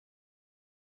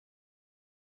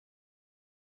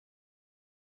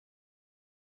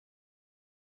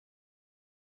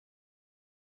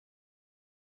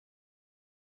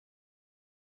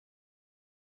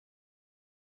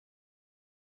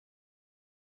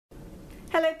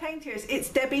Hello painters, it's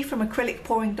Debbie from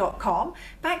acrylicpouring.com,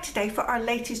 back today for our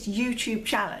latest YouTube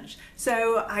challenge.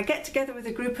 So I get together with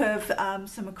a group of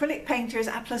some acrylic painters,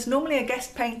 plus normally a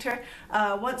guest painter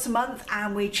once a month,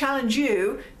 and we challenge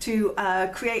you to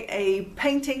create a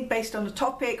painting based on a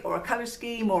topic or a colour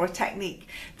scheme or a technique.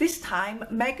 This time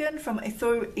Meghan from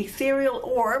Ethereal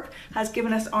Orb has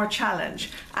given us our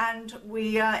challenge, and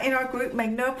we in our group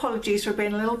make no apologies for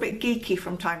being a little bit geeky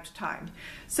from time to time.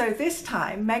 So this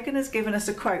time Meghan has given us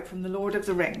a quote from the Lord of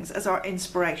the Rings as our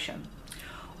inspiration.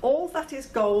 "All that is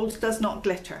gold does not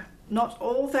glitter. Not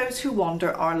all those who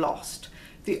wander are lost.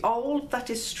 The old that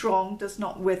is strong does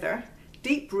not wither.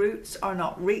 Deep roots are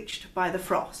not reached by the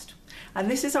frost." And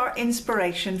this is our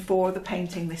inspiration for the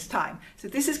painting this time. So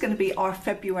this is going to be our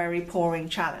February pouring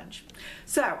challenge.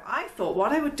 So I thought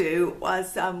what I would do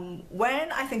was,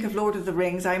 when I think of Lord of the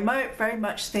Rings, I might very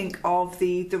much think of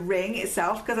the ring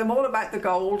itself, because I'm all about the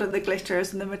gold and the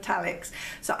glitters and the metallics.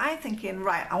 So I'm thinking,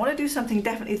 right, I want to do something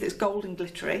definitely that's gold and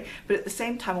glittery, but at the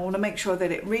same time I want to make sure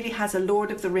that it really has a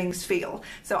Lord of the Rings feel.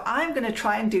 So I'm going to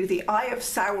try and do the Eye of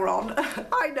Sauron.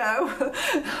 I know,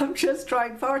 I'm just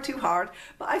trying far too hard,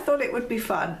 but I thought it would be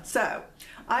fun. So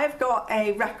I've got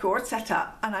a record set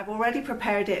up, and I've already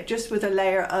prepared it just with a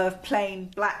layer of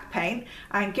plain black paint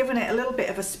and given it a little bit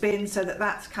of a spin so that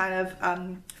that's kind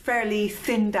of fairly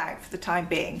thinned out for the time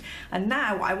being. And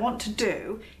now what I want to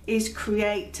do is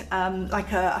create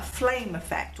like a flame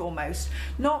effect almost.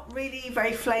 Not really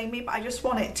very flamey, but I just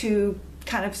want it to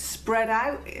kind of spread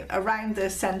out around the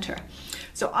center.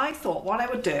 So I thought what I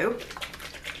would do,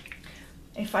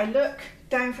 if I look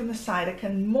down from the side, I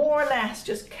can more or less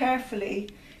just carefully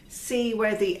see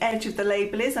where the edge of the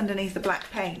label is underneath the black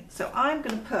paint. So I'm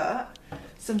going to put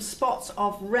some spots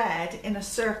of red in a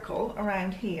circle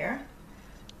around here.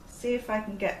 See if I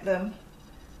can get them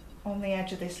on the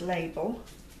edge of this label.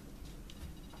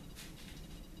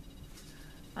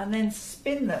 And then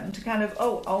spin them to kind of,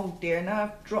 oh dear, now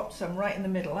I've dropped some right in the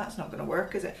middle. That's not going to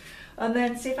work, is it? And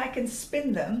then see if I can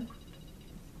spin them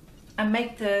and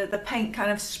make the paint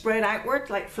kind of spread outward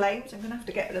like flames. I'm going to have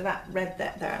to get rid of that red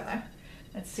there though.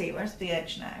 Let's see, where's the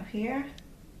edge now? Here.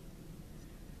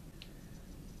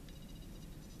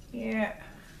 Here.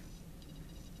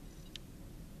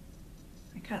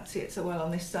 I can't see it so well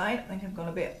on this side. I think I've gone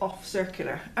a bit off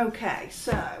circular. Okay,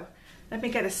 so let me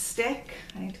get a stick.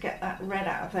 I need to get that red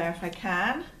out of there if I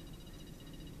can.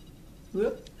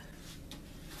 Whoop.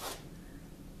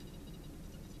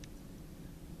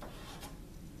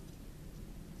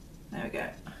 There we go.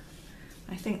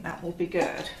 I think that will be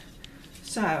good.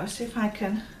 So see if I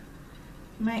can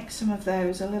make some of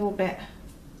those a little bit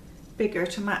bigger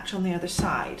to match on the other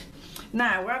side.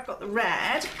 Now where I've got the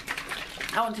red,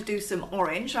 I want to do some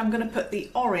orange. I'm going to put the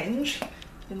orange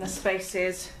in the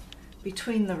spaces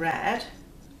between the red.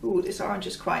 Ooh, this orange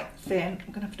is quite thin.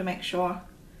 I'm going to have to make sure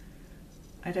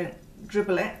I don't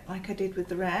dribble it like I did with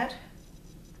the red.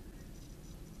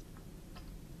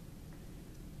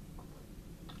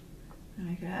 There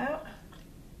we go.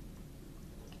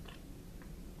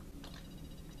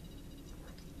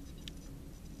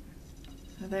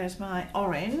 So there's my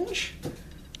orange.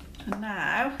 And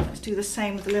now let's do the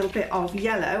same with a little bit of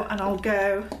yellow, and I'll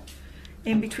go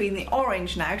in between the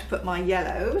orange now to put my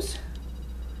yellows.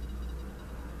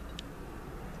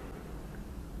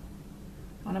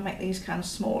 I want to make these kind of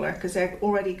smaller because they're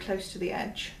already close to the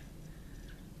edge.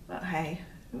 But hey,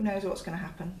 who knows what's going to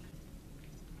happen.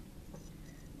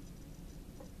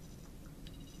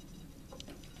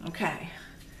 Okay,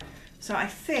 so I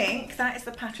think that is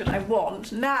the pattern I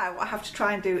want. Now what I have to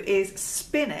try and do is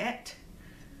spin it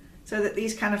so that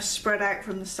these kind of spread out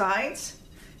from the sides.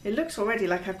 It looks already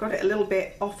like I've got it a little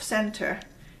bit off center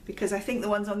because I think the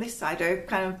ones on this side are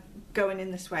kind of going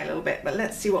in this way a little bit, but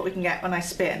let's see what we can get when I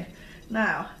spin.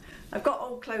 Now, I've got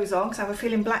old clothes on because I have a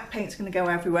feeling black paint's going to go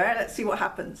everywhere. Let's see what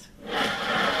happens.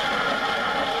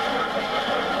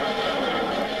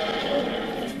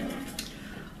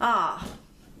 Ah.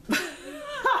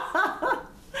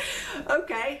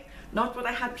 Okay, not what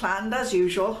I had planned as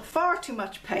usual. Far too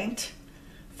much paint.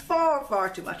 Far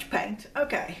too much paint.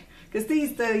 Okay, because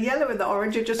the yellow and the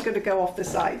orange are just going to go off the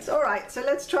sides. All right, so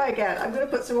let's try again. I'm going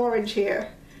to put some orange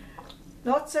here.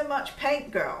 Not so much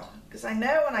paint, girl, because I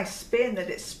know when I spin that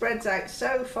it spreads out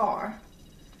so far.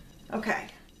 Okay,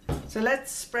 so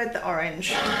let's spread the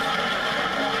orange.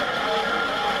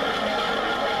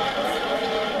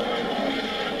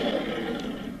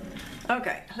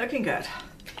 Okay, looking good.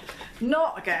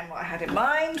 Not again what I had in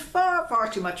mind. Far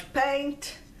too much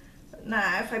paint. But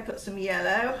now if I put some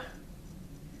yellow,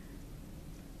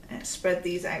 let's spread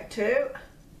these out too.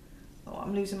 Oh,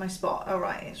 I'm losing my spot. All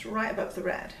right, it's right above the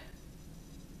red.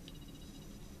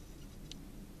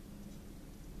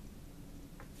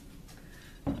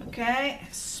 Okay,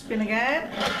 spin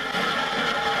again.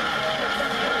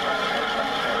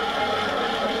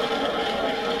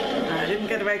 I didn't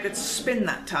get a very good spin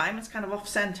that time. It's kind of off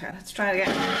center. Let's try it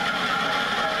again.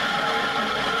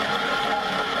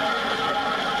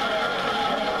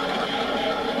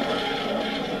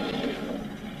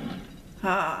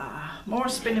 More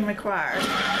spinning required.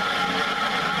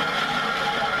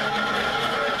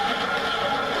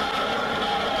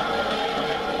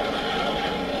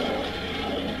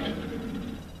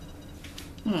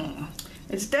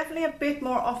 It's definitely a bit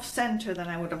more off center than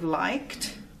I would have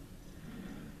liked.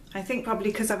 I think probably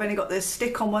because I've only got this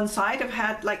stick on one side. I've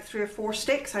had like 3 or 4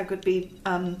 sticks. I could be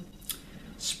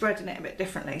spreading it a bit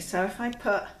differently. So if I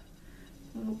put a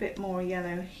little bit more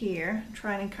yellow here,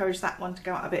 try and encourage that one to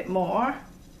go out a bit more.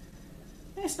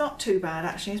 It's not too bad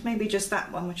actually. It's maybe just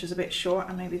that one which is a bit short,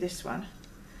 and maybe this one.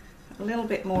 A little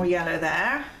bit more yellow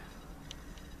there.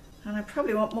 And I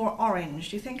probably want more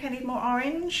orange. Do you think I need more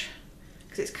orange?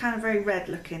 Because it's kind of very red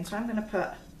looking, so I'm going to put,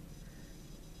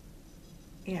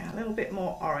 yeah, a little bit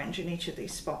more orange in each of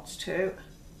these spots too.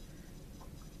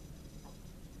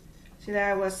 See, there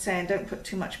I was saying don't put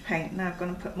too much paint. Now I'm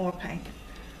going to put more paint.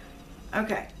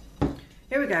 Okay,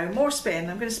 here we go, more spin.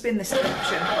 I'm going to spin this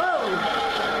direction. Whoa!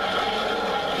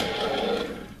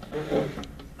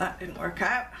 That didn't work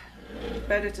out.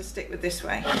 Better to stick with this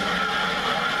way.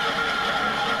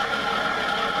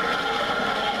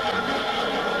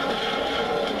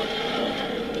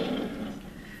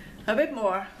 A bit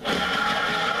more.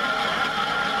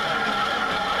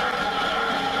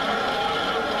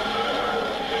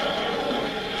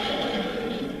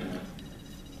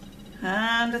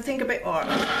 And I think a bit more.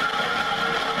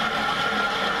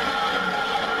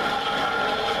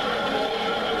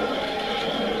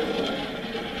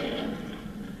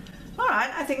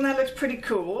 I think that looks pretty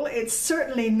cool. It's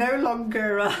certainly no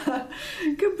longer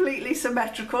completely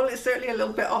symmetrical. It's certainly a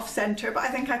little bit off center, but I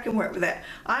think I can work with it.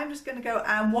 I'm just going to go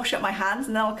and wash up my hands,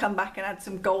 and then I'll come back and add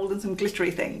some gold and some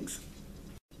glittery things.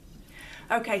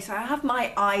 Okay, so I have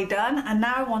my eye done, and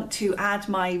now I want to add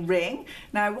my ring.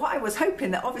 Now, what I was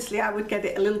hoping that obviously I would get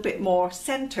it a little bit more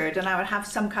centered, and I would have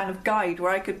some kind of guide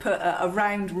where I could put a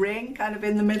round ring kind of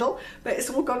in the middle, but it's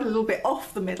all got a little bit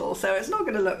off the middle, so it's not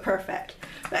going to look perfect.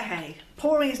 But hey,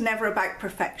 pouring is never about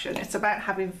perfection. It's about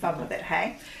having fun with it,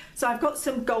 hey? So I've got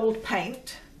some gold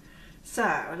paint. So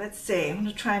let's see, I'm going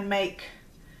to try and make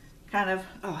kind of,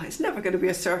 oh, it's never going to be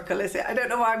a circle, is it? I don't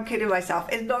know why I'm kidding myself.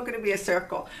 It's not going to be a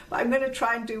circle, but I'm going to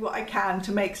try and do what I can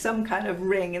to make some kind of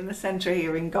ring in the center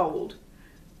here in gold.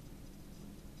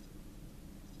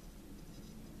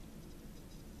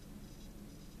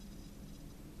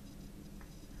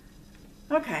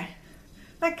 Okay,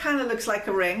 that kind of looks like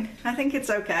a ring. I think it's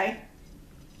okay.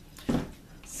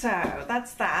 So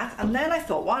that's that, and then I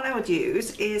thought what I would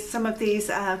use is some of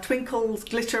these Twinkle's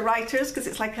glitter writers, because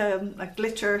it's like a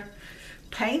glitter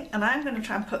paint, and I'm going to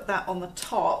try and put that on the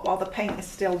top while the paint is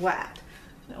still wet.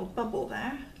 A little bubble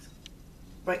there.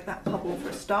 Break that bubble for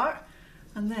a start,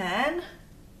 and then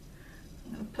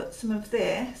I'm going to put some of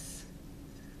this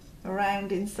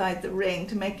around inside the ring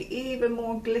to make it even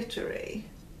more glittery.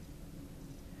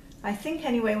 I think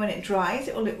anyway when it dries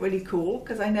it will look really cool,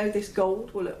 because I know this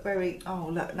gold will look very, oh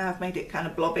look, now I've made it kind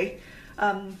of blobby.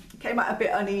 It came out a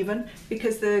bit uneven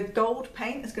because the gold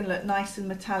paint is going to look nice and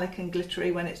metallic and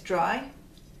glittery when it's dry.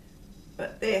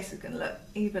 But this is going to look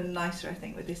even nicer, I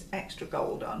think, with this extra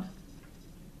gold on.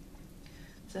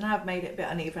 So now I've made it a bit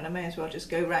uneven, I may as well just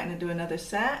go round and do another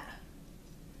set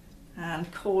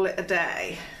and call it a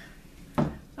day.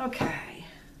 Okay,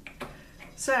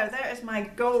 so there is my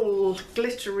gold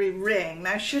glittery ring.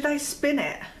 Now should I spin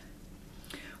it?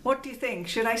 What do you think?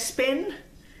 Should I spin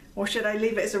or should I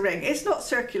leave it as a ring? It's not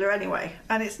circular anyway,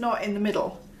 and it's not in the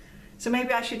middle. So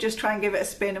maybe I should just try and give it a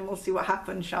spin and we'll see what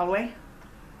happens, shall we?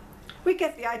 We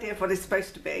get the idea of what it's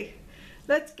supposed to be.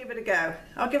 Let's give it a go.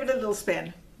 I'll give it a little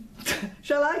spin.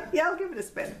 Shall I? Yeah, I'll give it a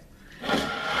spin.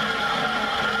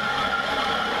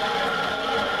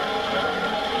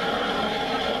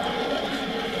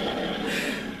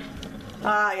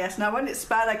 Ah yes, now when it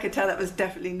span I could tell it was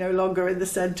definitely no longer in the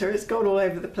centre. It's gone all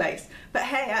over the place. But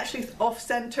hey, actually off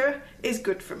centre is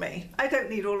good for me. I don't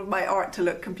need all of my art to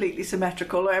look completely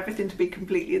symmetrical or everything to be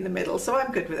completely in the middle, so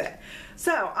I'm good with it.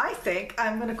 So I think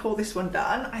I'm going to call this one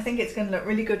done. I think it's going to look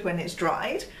really good when it's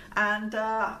dried, and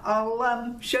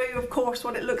I'll show you of course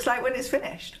what it looks like when it's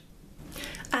finished.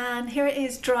 And here it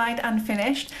is, dried and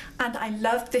finished, and I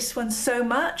loved this one so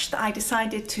much that I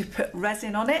decided to put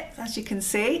resin on it. As you can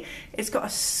see, it's got a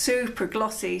super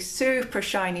glossy, super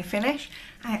shiny finish,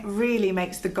 and it really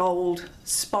makes the gold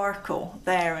sparkle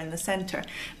there in the center.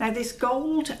 Now this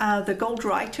gold, the gold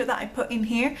writer that I put in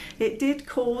here, it did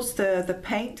cause the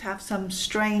paint to have some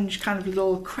strange kind of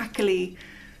little crackly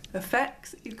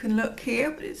effects. You can look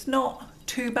here, but it's not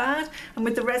too bad, and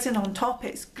with the resin on top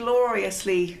it's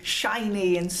gloriously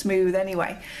shiny and smooth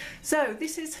anyway. So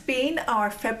this has been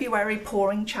our February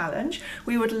pouring challenge.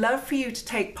 We would love for you to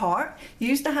take part.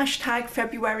 Use the hashtag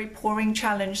February pouring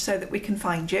challenge so that we can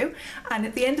find you, and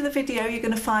at the end of the video you're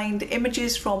going to find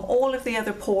images from all of the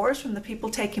other pours from the people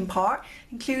taking part,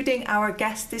 including our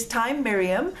guest this time,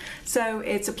 Myriam. So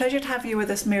it's a pleasure to have you with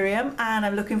us, Myriam, and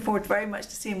I'm looking forward very much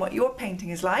to seeing what your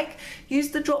painting is like. Use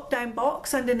the drop down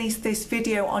box underneath this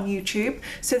video on YouTube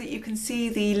so that you can see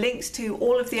the links to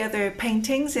all of the other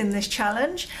paintings in this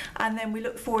challenge, and then we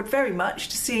look forward very much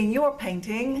to seeing your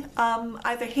painting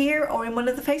either here or in one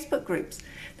of the Facebook groups.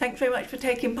 Thanks very much for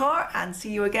taking part, and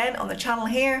see you again on the channel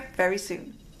here very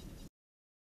soon.